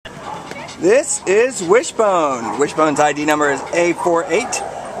This is Wishbone. Wishbone's ID number is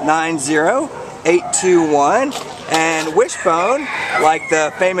A4890821. And Wishbone, like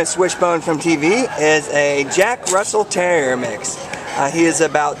the famous Wishbone from TV, is a Jack Russell Terrier mix. He is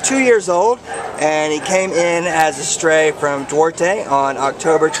about 2 years old, and he came in as a stray from Duarte on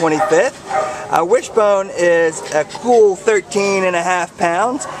October 25th. Wishbone is a cool 13.5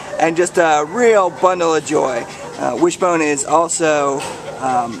 pounds and just a real bundle of joy. Wishbone is also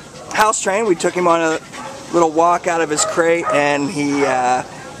house trained. We took him on a little walk out of his crate, and he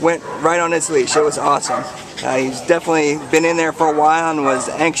went right on his leash. It was awesome. He's definitely been in there for a while and was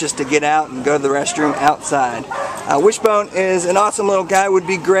anxious to get out and go to the restroom outside. Wishbone is an awesome little guy, would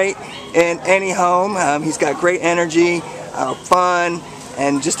be great in any home. He's got great energy, fun,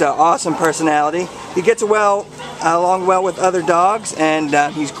 and just an awesome personality. He gets along well with other dogs, and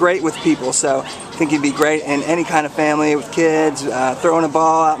he's great with people, so I think he'd be great in any kind of family with kids, throwing a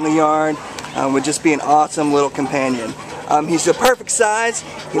ball out in the yard. Would just be an awesome little companion. He's the perfect size.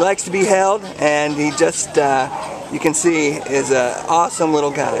 He likes to be held, and he just, you can see, is an awesome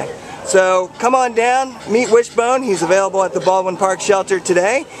little guy. So come on down, meet Wishbone. He's available at the Baldwin Park shelter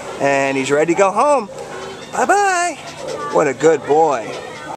today, and he's ready to go home. Bye-bye. What a good boy.